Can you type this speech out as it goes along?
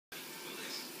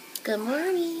Good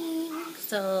morning.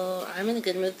 So I'm in a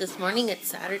good mood this morning. It's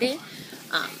Saturday,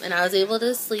 and I was able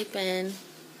to sleep in,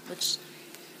 which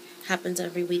happens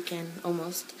every weekend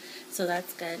almost. So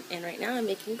that's good. And right now I'm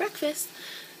making breakfast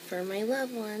for my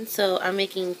loved one. So I'm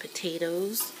making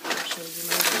potatoes. I'll show you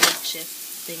my makeshift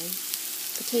thing.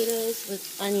 Potatoes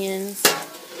with onions,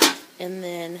 and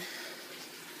then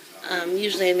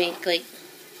usually I make like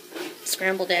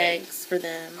scrambled eggs for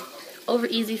them. Over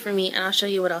easy for me, and I'll show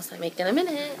you what else I make in a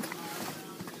minute.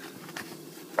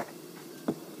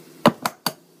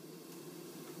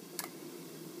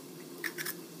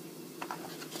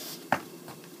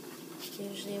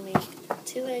 Usually I make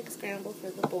 2 egg scramble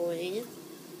for the boys.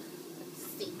 Let's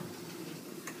see.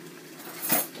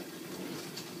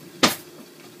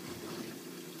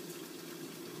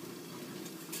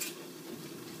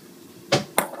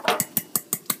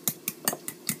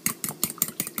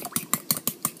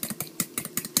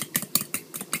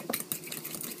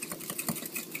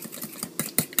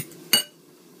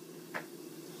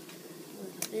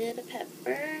 A little bit of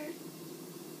pepper.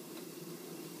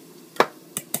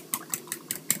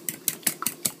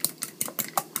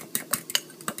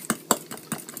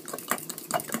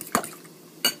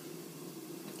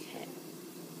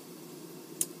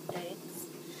 Eggs,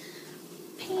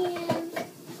 pan,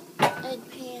 egg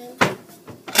pan,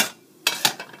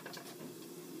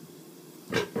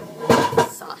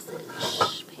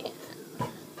 sausage pan.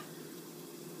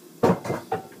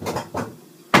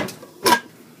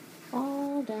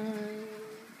 All done.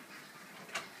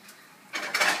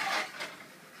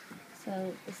 So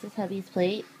this is hubby's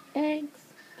plate. Eggs,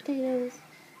 potatoes,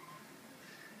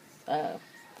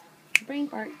 brain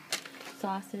part,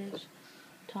 sausage,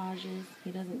 Taj's.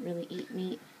 He doesn't really eat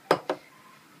meat.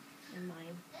 And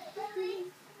mine.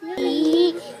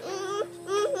 Eat.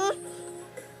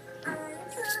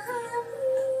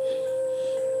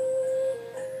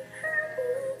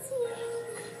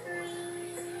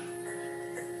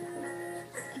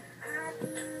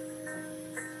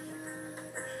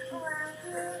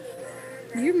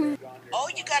 You're moving. Oh,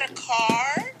 you got a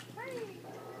car?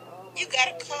 You got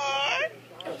a car?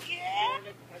 Yeah.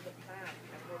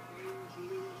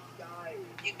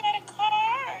 You got a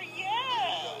car? Yeah.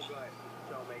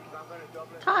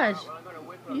 Taj,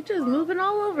 you just moving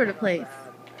all over the place.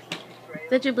 Is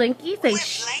that your blankie? Say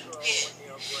shh. Blanket.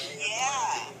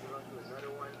 Yeah.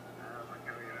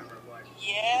 He's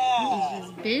Yeah.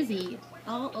 just busy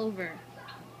all over.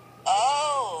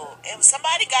 Oh, and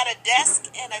somebody got a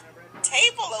desk and a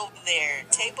table over there.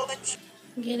 Table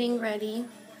and Getting ready.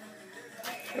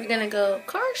 We're gonna go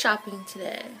car shopping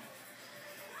today.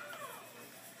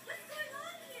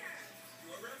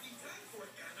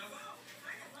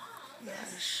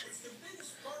 Gosh.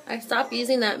 I stopped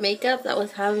using that makeup that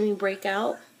was having me break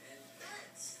out.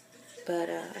 But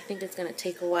I think it's gonna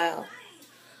take a while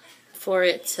for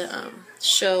it to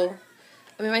show.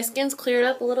 I mean, my skin's cleared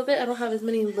up a little bit. I don't have as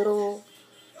many little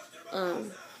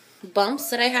bumps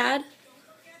that I had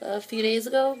a few days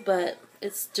ago, but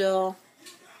it's still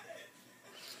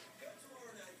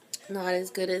not as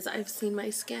good as I've seen my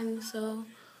skin. So,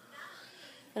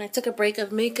 and I took a break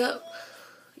of makeup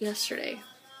yesterday,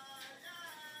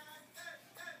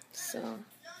 so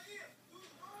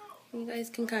you guys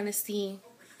can kind of see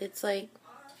it's like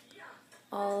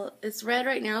it's red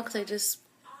right now because I just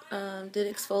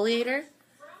did exfoliator,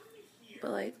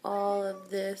 but like all of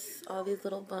this, all these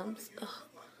little bumps,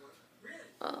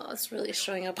 it's really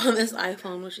showing up on this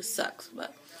iPhone, which just sucks,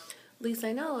 but at least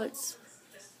I know it's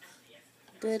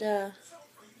good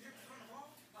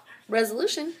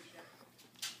resolution.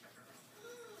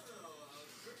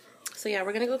 So yeah,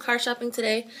 we're gonna go car shopping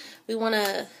today. We want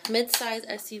a mid-size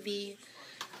SUV.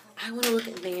 I want to look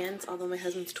at vans, although my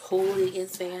husband's totally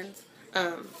against vans.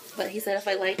 But he said if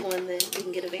I like one, then we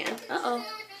can get a van. Uh-oh.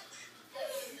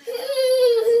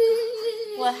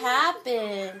 What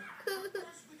happened?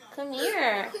 Come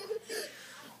here.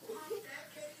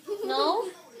 No?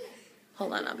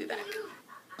 Hold on, I'll be back.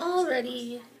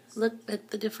 Alrighty. Look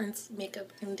at the difference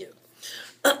makeup can do.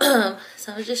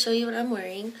 So I'll just show you what I'm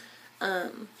wearing.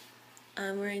 I'm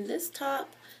wearing this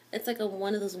top. It's like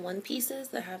one of those one pieces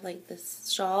that have like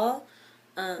this shawl.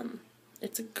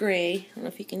 It's a gray. I don't know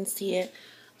if you can see it.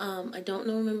 I don't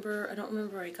remember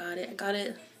where I got it. I got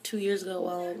it 2 years ago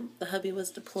while the hubby was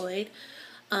deployed.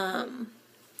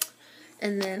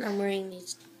 And then I'm wearing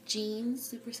these jeans,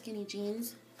 super skinny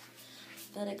jeans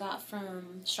that I got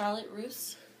from Charlotte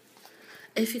Russe.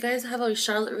 If you guys have a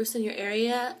Charlotte Russe in your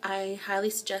area, I highly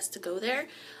suggest to go there,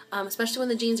 especially when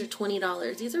the jeans are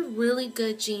 $20. These are really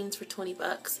good jeans for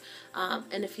 $20.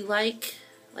 And if you like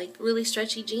like really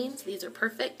stretchy jeans, these are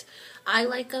perfect. I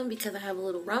like them because I have a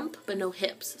little rump but no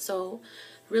hips. So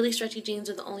really stretchy jeans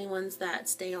are the only ones that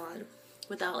stay on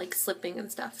without like slipping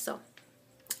and stuff. So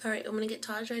alright, I'm gonna get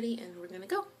Taj ready and we're gonna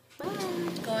go. Bye.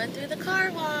 Going through the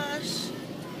car wash.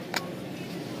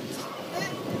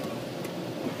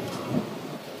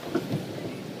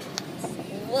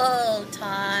 Whoa,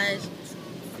 Taj.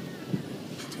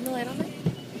 Turn the light on there.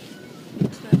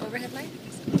 The overhead light.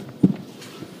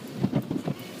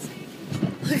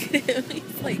 Look at him.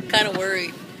 He's like kind of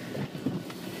worried.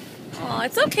 Oh,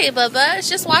 it's okay, Bubba. It's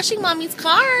just washing Mommy's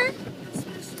car.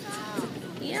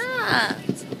 Yeah.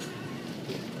 He's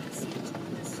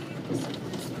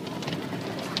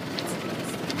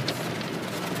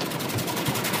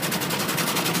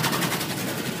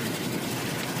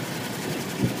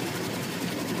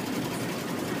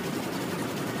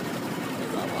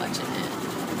all watching it.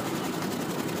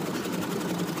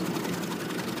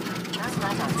 Turn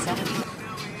left on 70.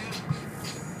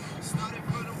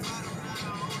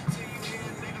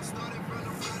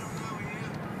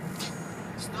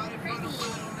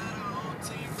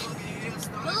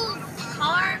 Move,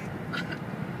 car.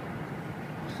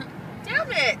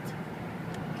 Damn it.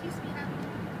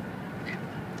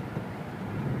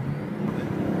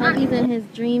 Mommy's in his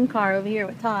dream car over here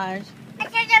with Taj.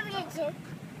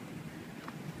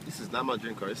 This is not my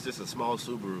dream car. It's just a small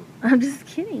Subaru. I'm just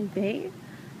kidding, babe.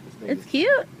 It's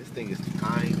cute. This thing is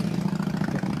tiny.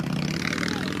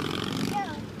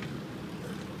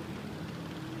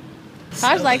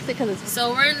 Taj likes it because it's...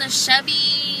 So we're in the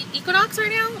Chevy Equinox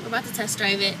right now. We're about to test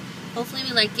drive it. Hopefully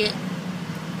we like it.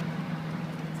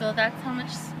 So that's how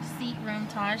much seat room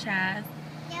Taj has.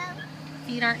 Yeah.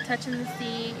 Feet aren't touching the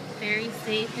seat. Very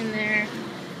safe in there.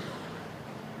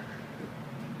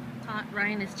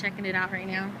 Ryan is checking it out right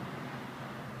now.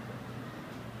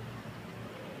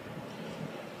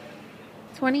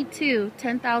 22,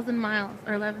 10,000 miles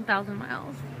or 11,000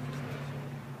 miles.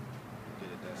 Get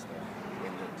it, that stuff.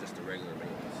 And just the regular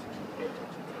maintenance. Pay attention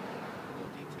to the little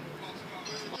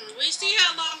details. We see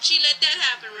how long she let that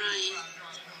happen, Ryan.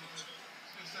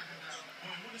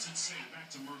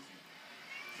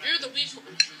 You're the weak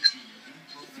one.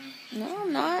 No,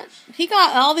 I'm not. He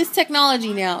got all this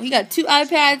technology now. He got 2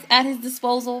 iPads at his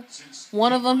disposal.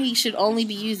 One of them he should only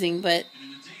be using, but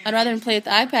I'd rather him play with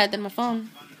the iPad than my phone.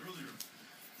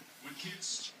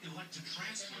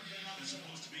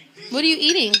 What are you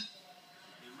eating?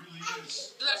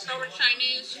 Leftover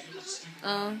Chinese.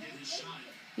 Oh,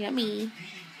 yummy.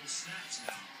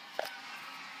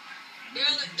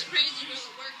 Girl, the crazy girl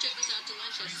at work took us out to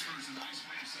lunch yesterday.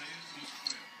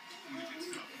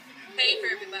 Pay for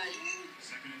everybody.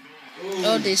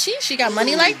 Oh, did she? She got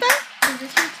money like that? Is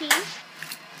this your team?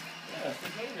 Yeah, it's the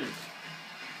Gators.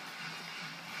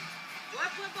 What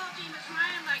football team is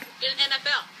Ryan like in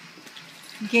NFL?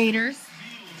 Gators.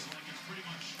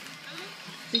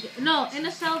 No,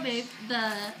 NFL, babe.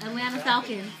 The Atlanta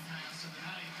Falcons.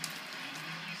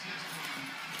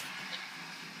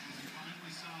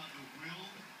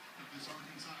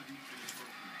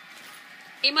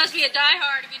 He must be a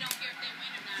diehard if you don't care if they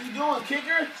win or not. What you doing,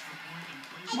 kicker?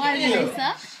 Why do they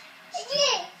suck?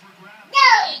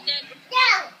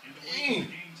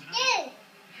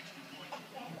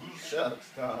 Shucks,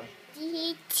 Todd.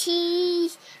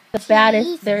 The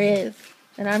baddest there is.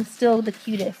 And I'm still the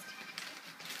cutest.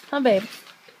 Huh, babe?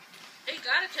 They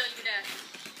gotta tell you that.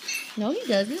 No, he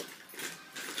doesn't.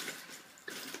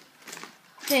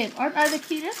 Babe, aren't I the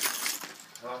cutest?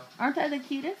 Huh? Aren't I the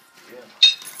cutest? Yeah.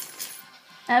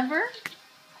 Ever?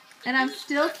 And I'm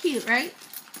still cute, right?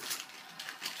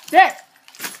 Sit!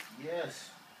 Yes.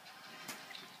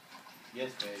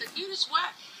 Yes, babe. The cutest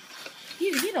what?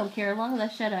 You don't care as long as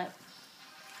I shut up.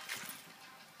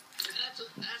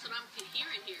 That's what I'm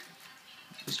hearing here.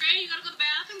 Stray, you gotta go to the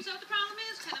bathroom? Is that what the problem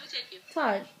is? Okay, let me take you.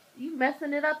 Taj, you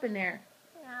messing it up in there.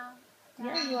 No.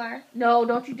 Yeah, you are. No,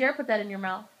 don't you dare put that in your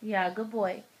mouth. Yeah, good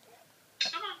boy.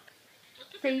 Come on.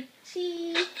 Say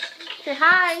cheese. Say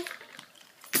hi.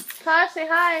 Taj, say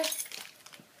hi.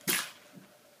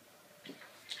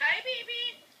 Hi,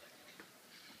 baby.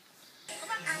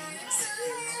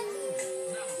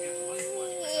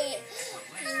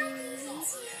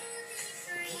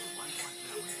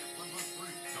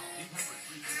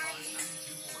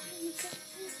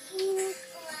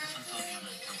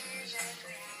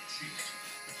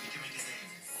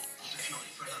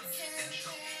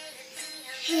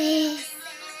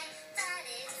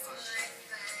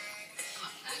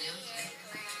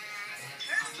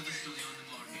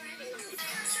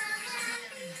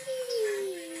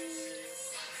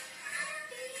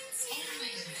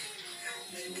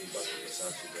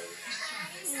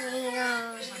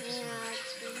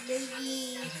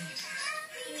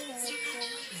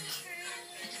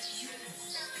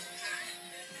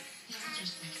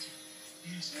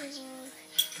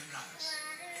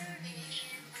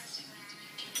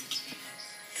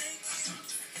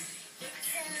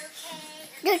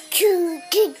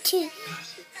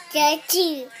 The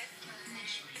two.